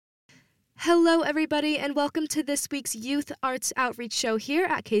Hello, everybody, and welcome to this week's Youth Arts Outreach Show here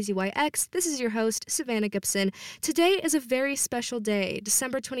at KZYX. This is your host, Savannah Gibson. Today is a very special day,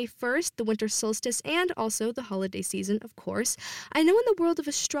 December 21st, the winter solstice, and also the holiday season, of course. I know in the world of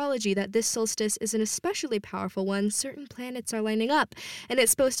astrology that this solstice is an especially powerful one. Certain planets are lining up, and it's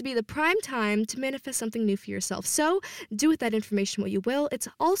supposed to be the prime time to manifest something new for yourself. So, do with that information what you will. It's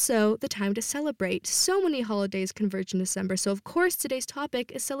also the time to celebrate. So many holidays converge in December, so of course today's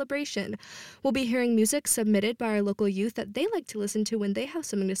topic is celebration. We'll be hearing music submitted by our local youth that they like to listen to when they have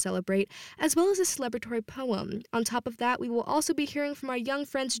something to celebrate, as well as a celebratory poem. On top of that, we will also be hearing from our young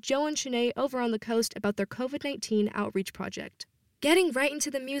friends Joe and Shanae over on the coast about their COVID-19 outreach project. Getting right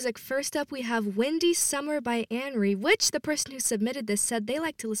into the music, first up we have Windy Summer by Anri, which the person who submitted this said they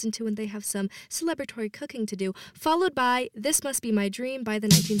like to listen to when they have some celebratory cooking to do, followed by This Must Be My Dream by the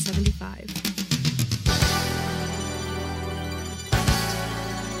 1975.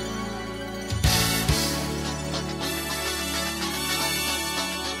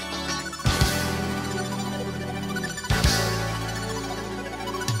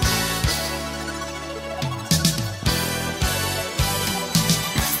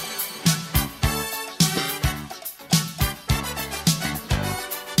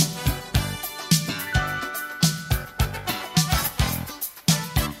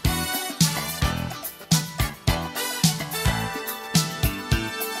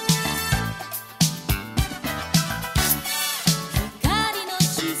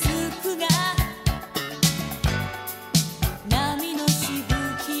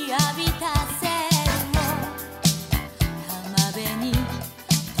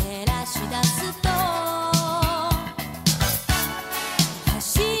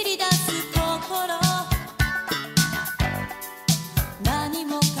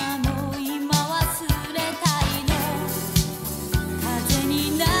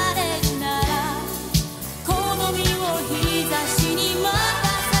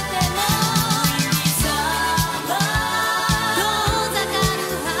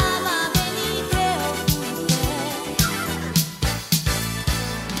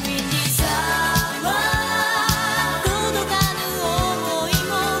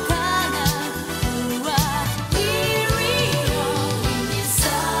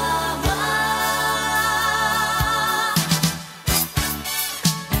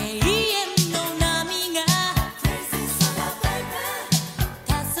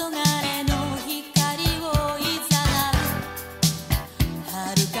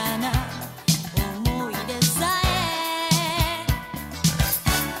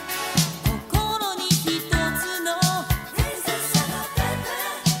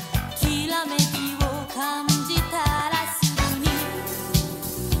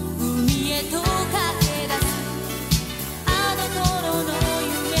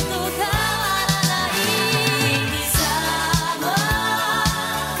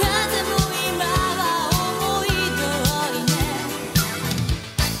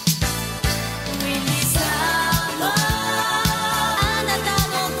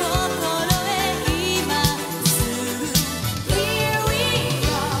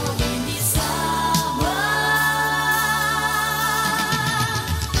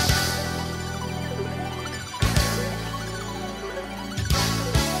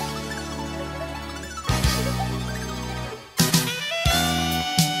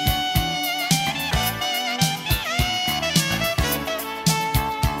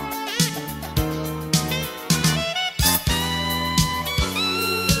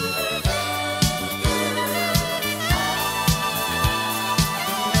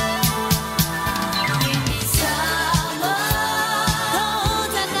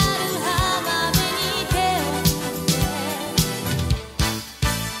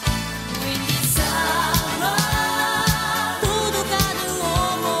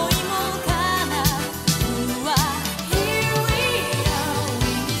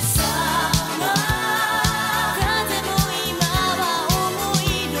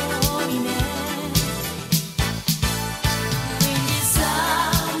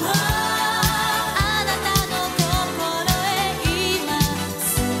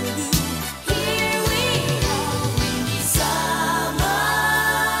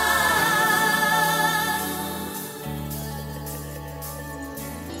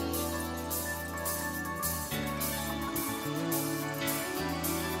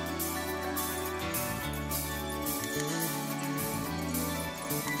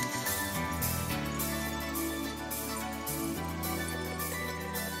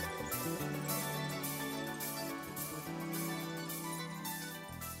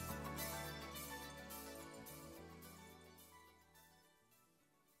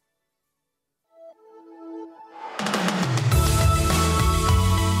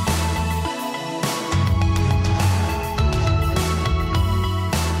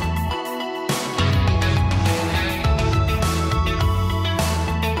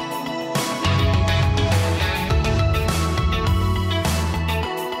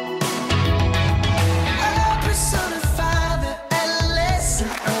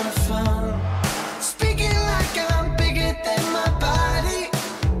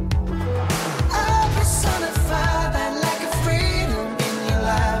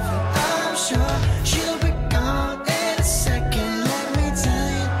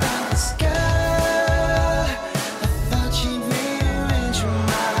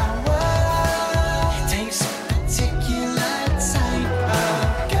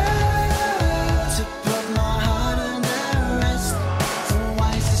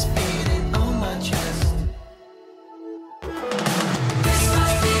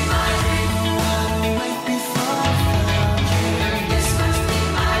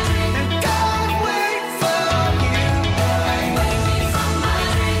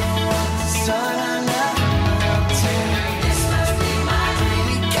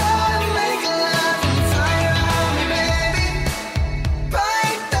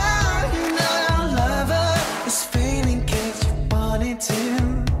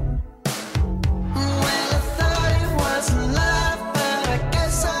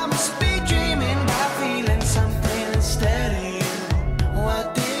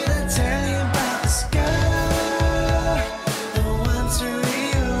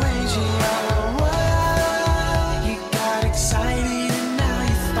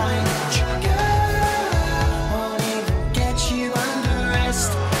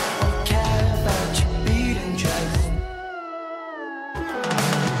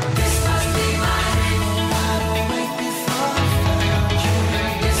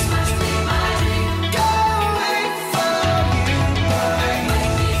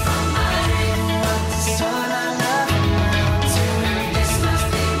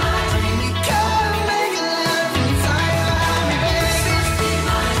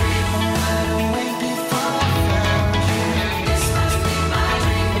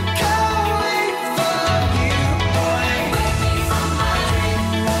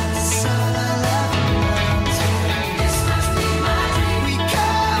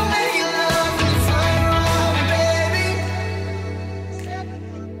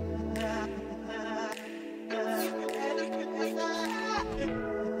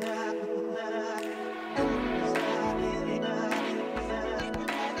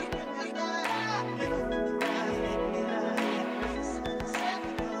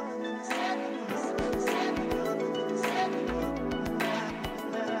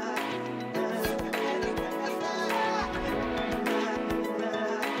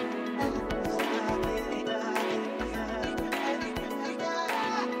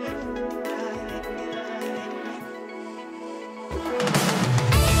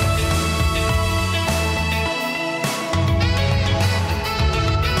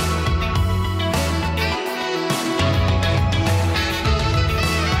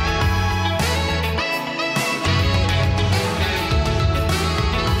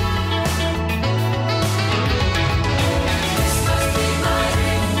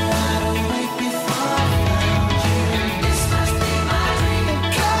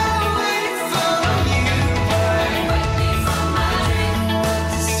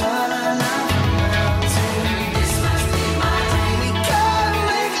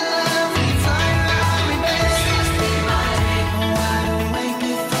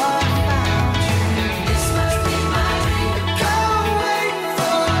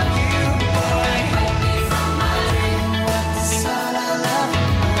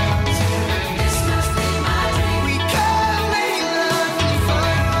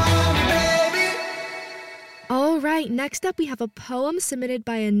 next up we have a poem submitted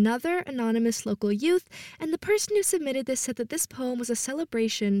by another anonymous local youth, and the person who submitted this said that this poem was a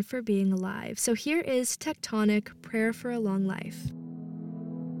celebration for being alive. So here is Tectonic, Prayer for a Long Life.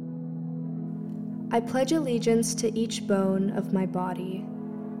 I pledge allegiance to each bone of my body,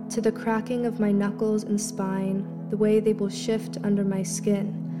 to the cracking of my knuckles and spine, the way they will shift under my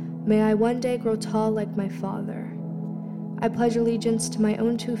skin. May I one day grow tall like my father. I pledge allegiance to my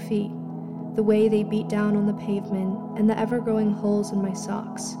own 2 feet, the way they beat down on the pavement and the ever-growing holes in my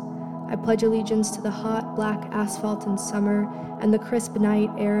socks. I pledge allegiance to the hot, black asphalt in summer and the crisp night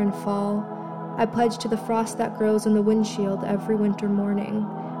air in fall. I pledge to the frost that grows on the windshield every winter morning,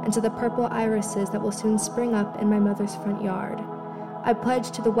 and to the purple irises that will soon spring up in my mother's front yard. I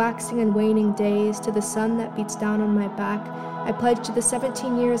pledge to the waxing and waning days, to the sun that beats down on my back. I pledge to the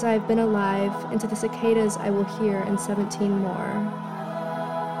 17 years I have been alive, and to the cicadas I will hear in 17 more.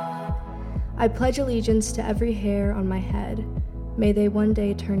 I pledge allegiance to every hair on my head. May they one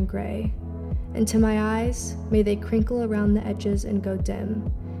day turn gray. And to my eyes, may they crinkle around the edges and go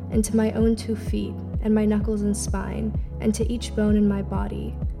dim. And to my own 2 feet, and my knuckles and spine, and to each bone in my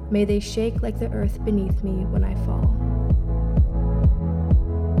body, may they shake like the earth beneath me when I fall.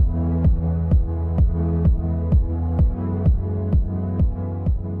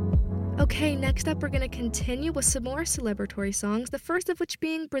 Okay, next up we're going to continue with some more celebratory songs, the first of which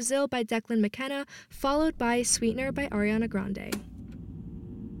being Brazil by Declan McKenna, followed by Sweetener by Ariana Grande.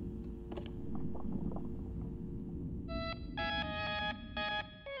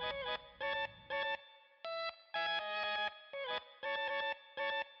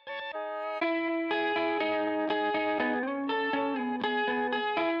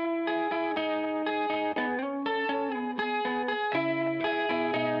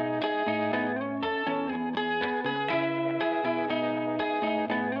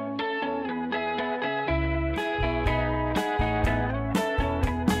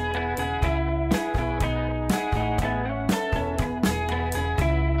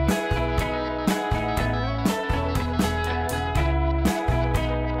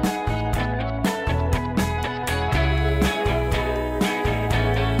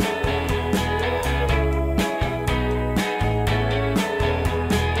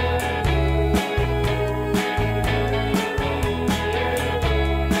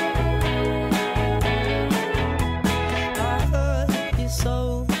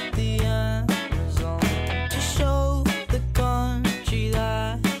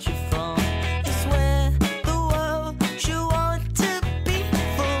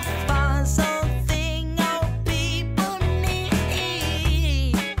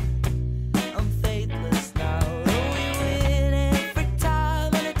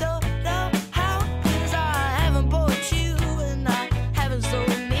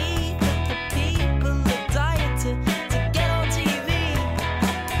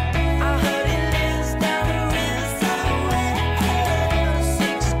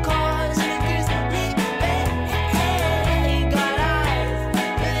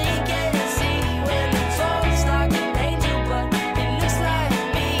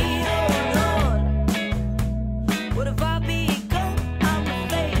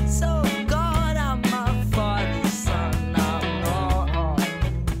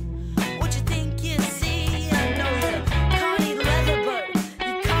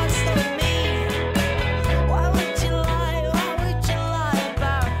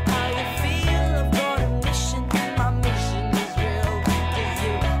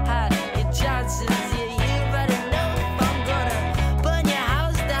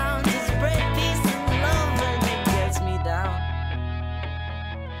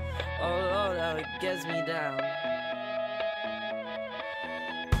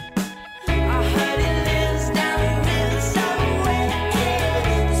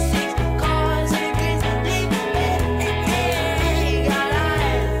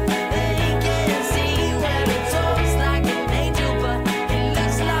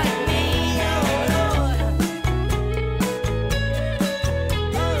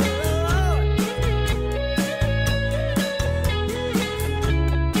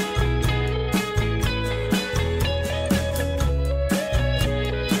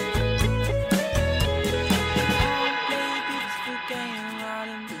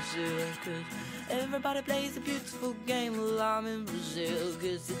 Everybody plays a beautiful game while I'm in Brazil,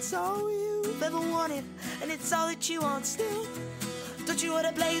 'cause it's all you've ever wanted, and it's all that you want still. Don't you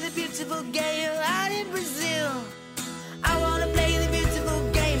wanna play the beautiful game out in Brazil? I wanna play the beautiful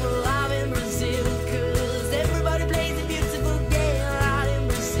game while I'm in Brazil, 'cause everybody plays the beautiful game out in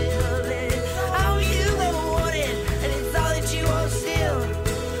Brazil. And it's all you've ever wanted, and it's all that you want still.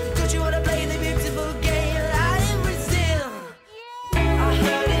 Don't you wanna play the beautiful game out in Brazil?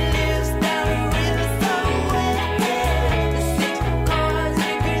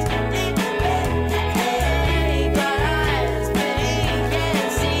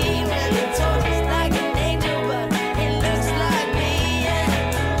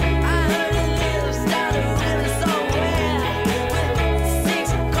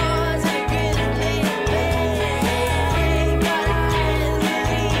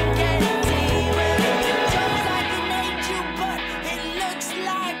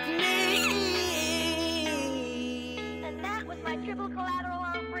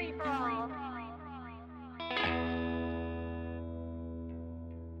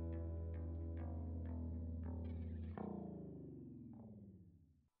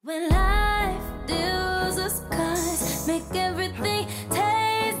 When life deals us cards, make everything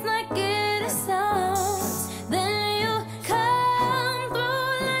taste like it is sounds. Then you come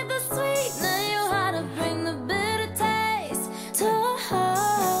through like the sweet. Now you how to bring the bitter taste to a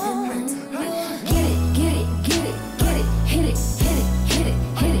heart. Get it, get it, get it, get it, hit it, hit it, hit it,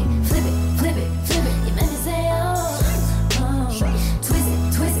 hit it, flip it, flip it, flip it. You made me say oh, oh. Twist it,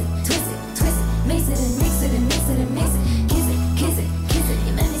 twist it, twist it, twist it, mix it and mix it and mix it and mix it. Kiss it, kiss it, kiss it.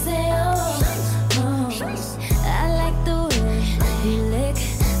 You made me say oh, oh. I like the way you lick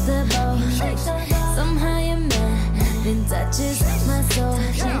the bowl. Somehow your man then touches my soul.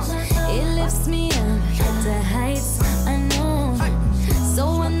 It lifts me up to heights unknown. So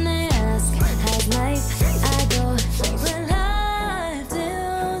when they ask how's life, I go when life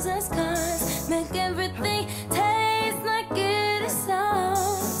deals us cards, make everything taste like it is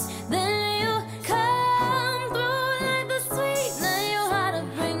sounds. Then you come through like the sweet. Now you how to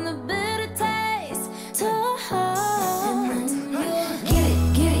bring the bitter taste to a heart. Get it,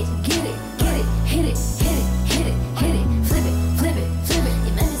 get it, get it, get it, hit it, hit it, hit it, hit it, flip it, flip it, flip it.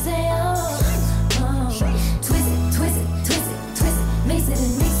 You made me say oh, oh. Twist it, twist it, twist it, twist it, mix it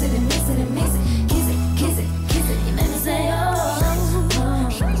and mix it and mix it and mix it. Kiss it, kiss it, kiss it. You made me say oh,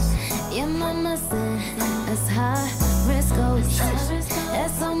 oh. Your mama said that's how risk goes.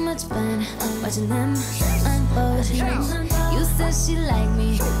 That's so much fun watching them unfold. You said she liked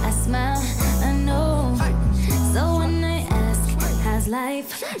me, I smile, I know. So when they ask how's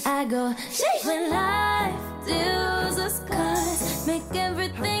life, I go when life deals us cards, make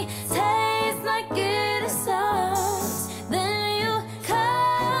everything taste like it is sauce. Then you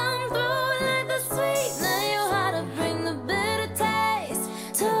come through like the sweet. Now you how to bring the bitter taste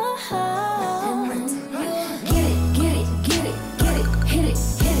to a heart. Get it, get it, get it, get it, hit it,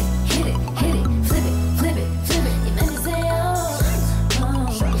 hit it, hit it, hit it, flip it, flip it, flip it. You made me say oh, oh.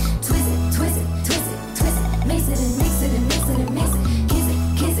 Twist it, twist it, twist it, twist it, mix it and mix it and mix it and mix it. Kiss it,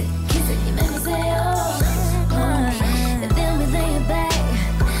 kiss it, kiss it. You made me say oh, oh. And then we lay it back,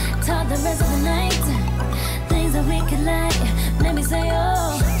 talk the rest of the night. Things that we could like, made me say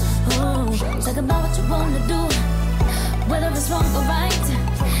oh, oh. Talk about what you wanna do, whether it's wrong or right.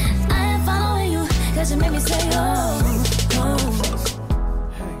 I ain't following you, cause you made me say oh, oh.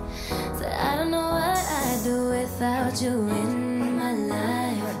 So I don't know what I'd do without you in my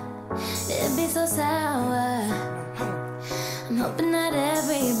life. It'd be so sour. I'm hoping that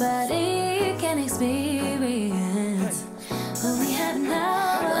everybody can experience what we have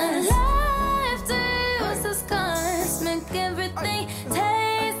now. When life deals us cards, make everything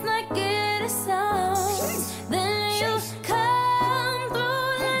taste like it is sauce. Then you come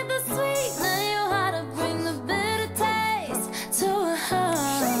through like the sweet. Now you how to bring the bitter taste to a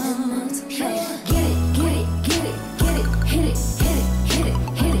heart. Get it, get it, get it, get it, hit it, hit it, hit it,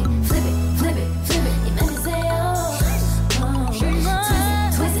 hit it, flip it, flip it, flip it. You made me say oh, oh.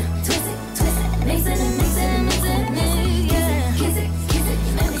 Twist it, twist it, twist it, mix it and mix it and mix it and mix it. Kiss it, kiss it,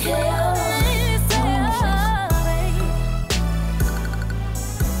 you made me say oh,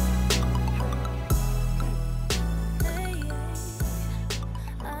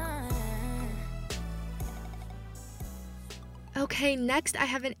 Okay, next I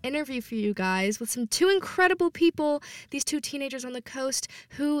have an interview for you guys with two incredible people, these two teenagers on the coast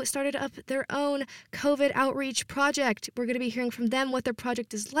who started up their own COVID outreach project. We're going to be hearing from them what their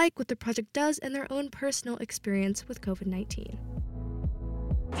project is like, what their project does, and their own personal experience with COVID-19.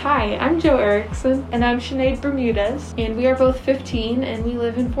 Hi, I'm Joe Erickson. And I'm Sinead Bermudez. And we are both 15 and we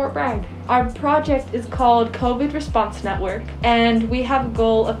live in Fort Bragg. Our project is called COVID Response Network, and we have a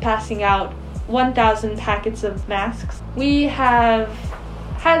goal of passing out 1,000 packets of masks. We have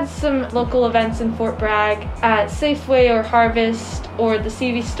had some local events in Fort Bragg at Safeway or Harvest or the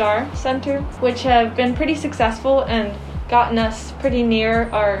CV Star Center, which have been pretty successful and gotten us pretty near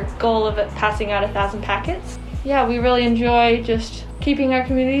our goal of passing out 1,000 packets. Yeah, we really enjoy just keeping our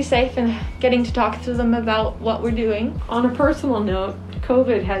community safe and getting to talk to them about what we're doing. On a personal note,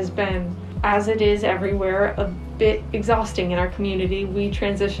 COVID has been, as it is everywhere, a bit exhausting in our community. We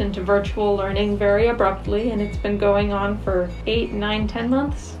transitioned to virtual learning very abruptly, and it's been going on for 8, 9, 10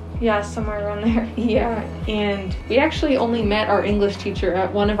 months. Yeah, somewhere around there. Yeah, and we actually only met our English teacher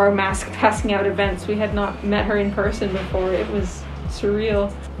at one of our mask passing out events. We had not met her in person before. It was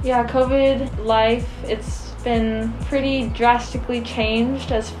surreal. Yeah, COVID life, it's been pretty drastically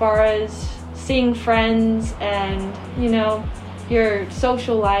changed as far as seeing friends and, your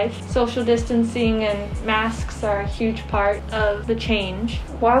social life. Social distancing and masks are a huge part of the change.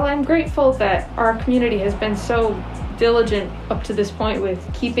 While I'm grateful that our community has been so diligent up to this point with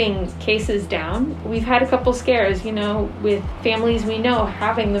keeping cases down, we've had a couple scares, with families we know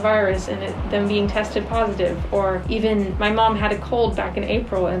having the virus and them being tested positive. Or even my mom had a cold back in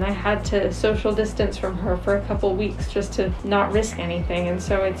April and I had to social distance from her for a couple weeks just to not risk anything. And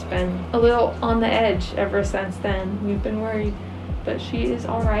so it's been a little on the edge ever since then. We've been worried, but she is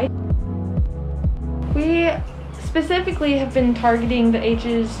all right. We specifically have been targeting the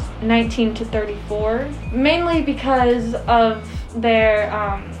ages 19 to 34, mainly because of their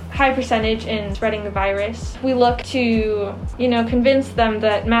high percentage in spreading the virus. We look to, convince them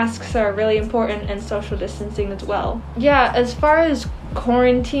that masks are really important and social distancing as well. Yeah, as far as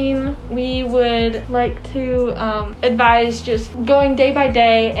quarantine, we would like to advise just going day by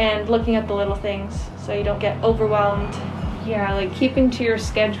day and looking at the little things so you don't get overwhelmed. Yeah, like keeping to your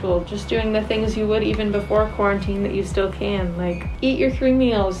schedule, just doing the things you would even before quarantine that you still can. Like eat your 3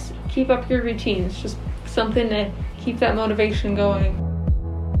 meals, keep up your routines, just something to keep that motivation going.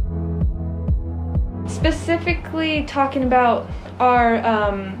 Specifically talking about our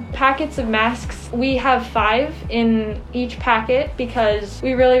packets of masks, we have 5 in each packet because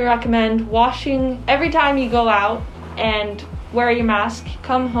we really recommend washing every time you go out and wear your mask,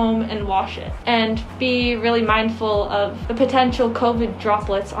 come home and wash it. And be really mindful of the potential COVID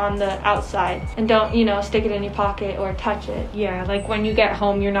droplets on the outside. And don't, stick it in your pocket or touch it. Yeah, like when you get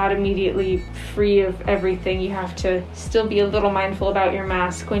home, you're not immediately free of everything. You have to still be a little mindful about your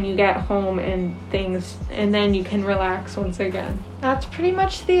mask when you get home and things, and then you can relax once again. That's pretty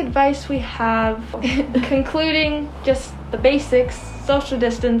much the advice we have. Concluding, just the basics: social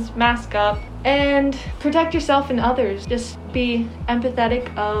distance, mask up, and protect yourself and others. Just be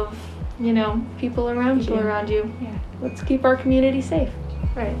empathetic of, people around you. Yeah. Let's keep our community safe.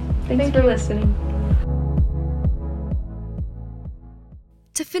 Right. Thanks for listening.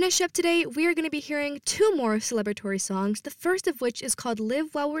 To finish up today, we are going to be hearing 2 more celebratory songs, the first of which is called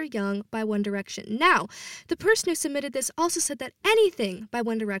Live While We're Young by One Direction. Now, the person who submitted this also said that anything by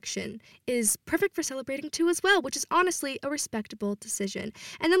One Direction is perfect for celebrating too as well, which is honestly a respectable decision.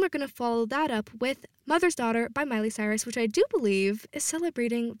 And then we're going to follow that up with Mother's Daughter by Miley Cyrus, which I do believe is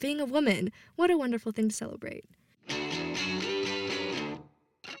celebrating being a woman. What a wonderful thing to celebrate.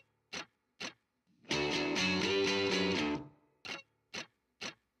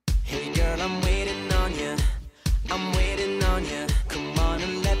 I'm waiting on you, I'm waiting on you. Come on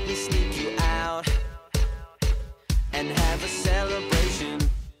and let me sneak you out and have a celebration,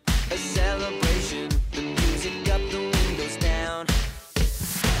 a celebration. The music up, the windows down.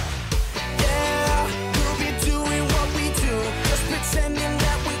 Yeah, we'll be doing what we do, just pretending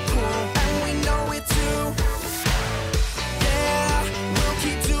that we're cool, and we know it too. Yeah, we'll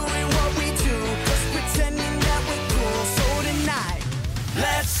keep doing what we do, just pretending that we're cool. So tonight,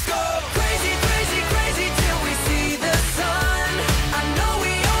 let's go.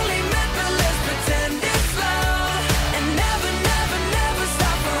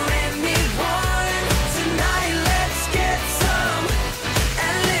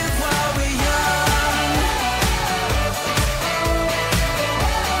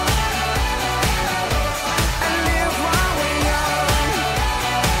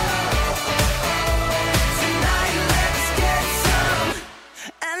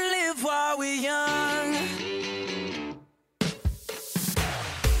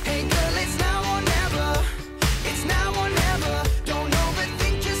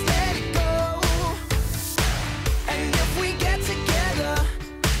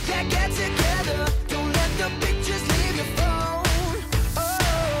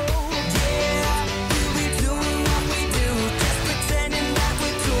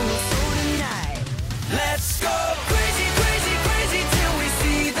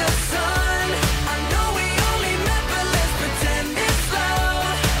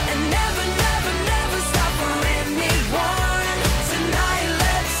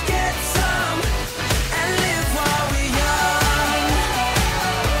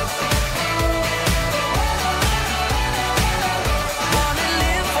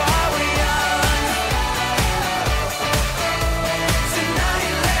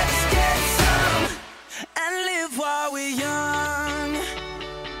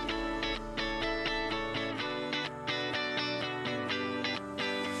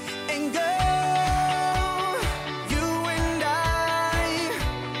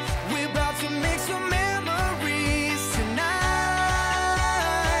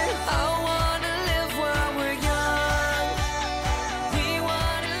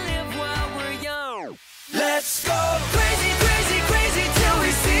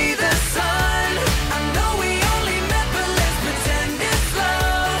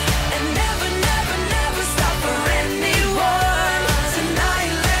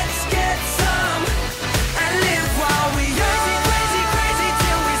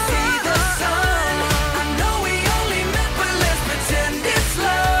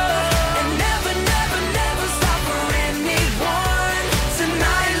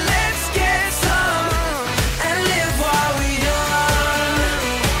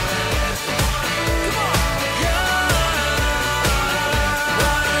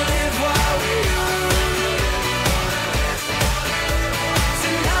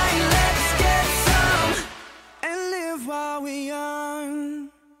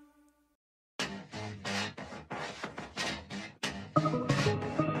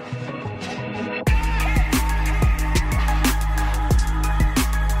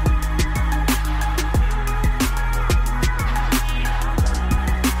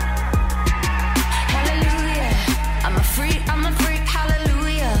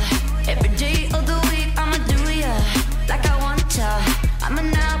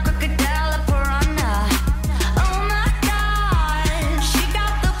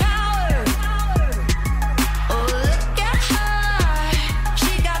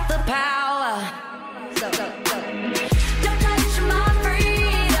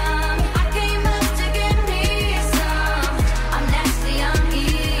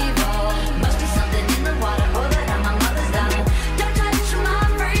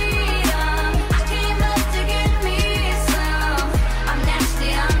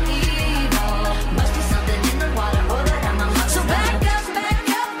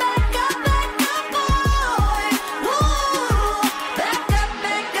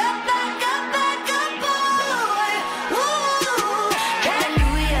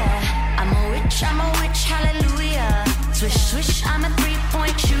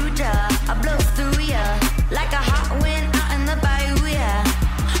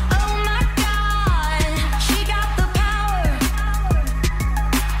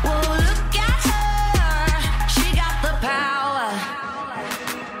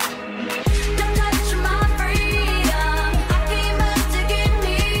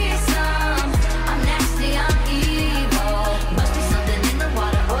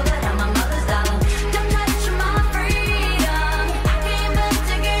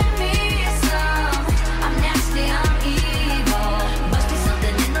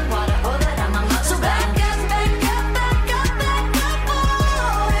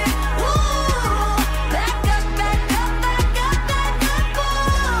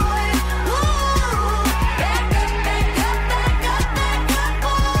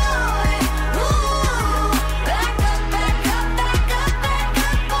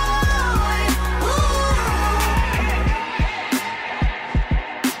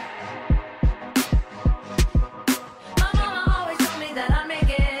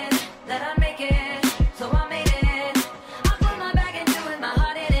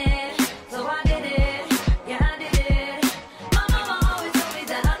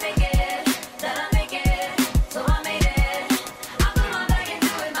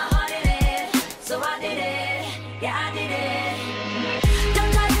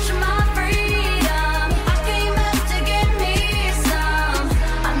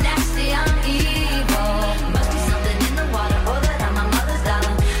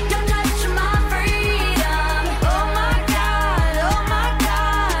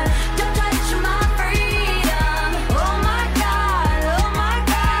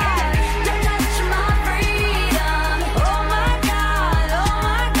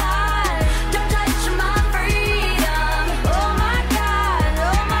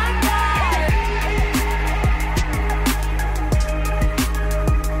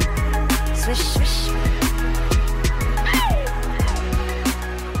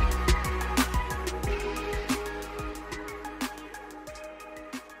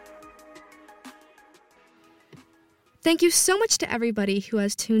 Thank you so much to everybody who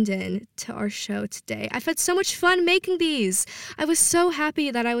has tuned in to our show today. I've had so much fun making these. I was so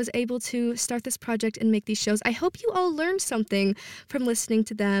happy that I was able to start this project and make these shows. I hope you all learned something from listening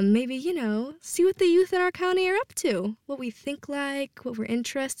to them. Maybe, see what the youth in our county are up to, what we think like, what we're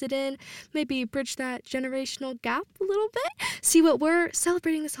interested in, maybe bridge that generational gap a little bit, see what we're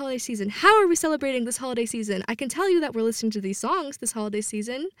celebrating this holiday season. How are we celebrating this holiday season? I can tell you that we're listening to these songs this holiday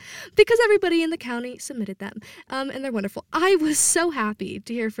season because everybody in the county submitted them, and they're wonderful. I was so happy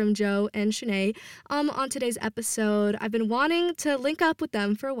to hear from Joe and Shanae on today's episode. I've been wanting to link up with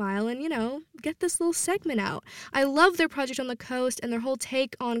them for a while and, get this little segment out. I love their project on the coast and their whole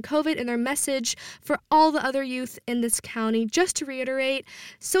take on COVID and their message for all the other youth in this county. Just to reiterate,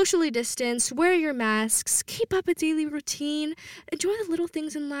 socially distance, wear your masks, keep up a daily routine, enjoy the little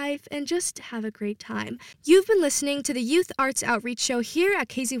things in life, and just have a great time. You've been listening to the Youth Arts Outreach Show here at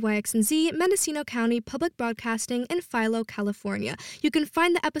KZYX&Z, Mendocino County Public Broadcasting in Philo, California. You can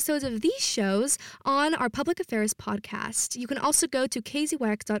find the episodes of these shows on our Public Affairs podcast. You can also go to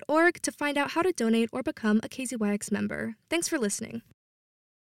kzyx.org to find out how to donate or become a KZYX member. Thanks for listening.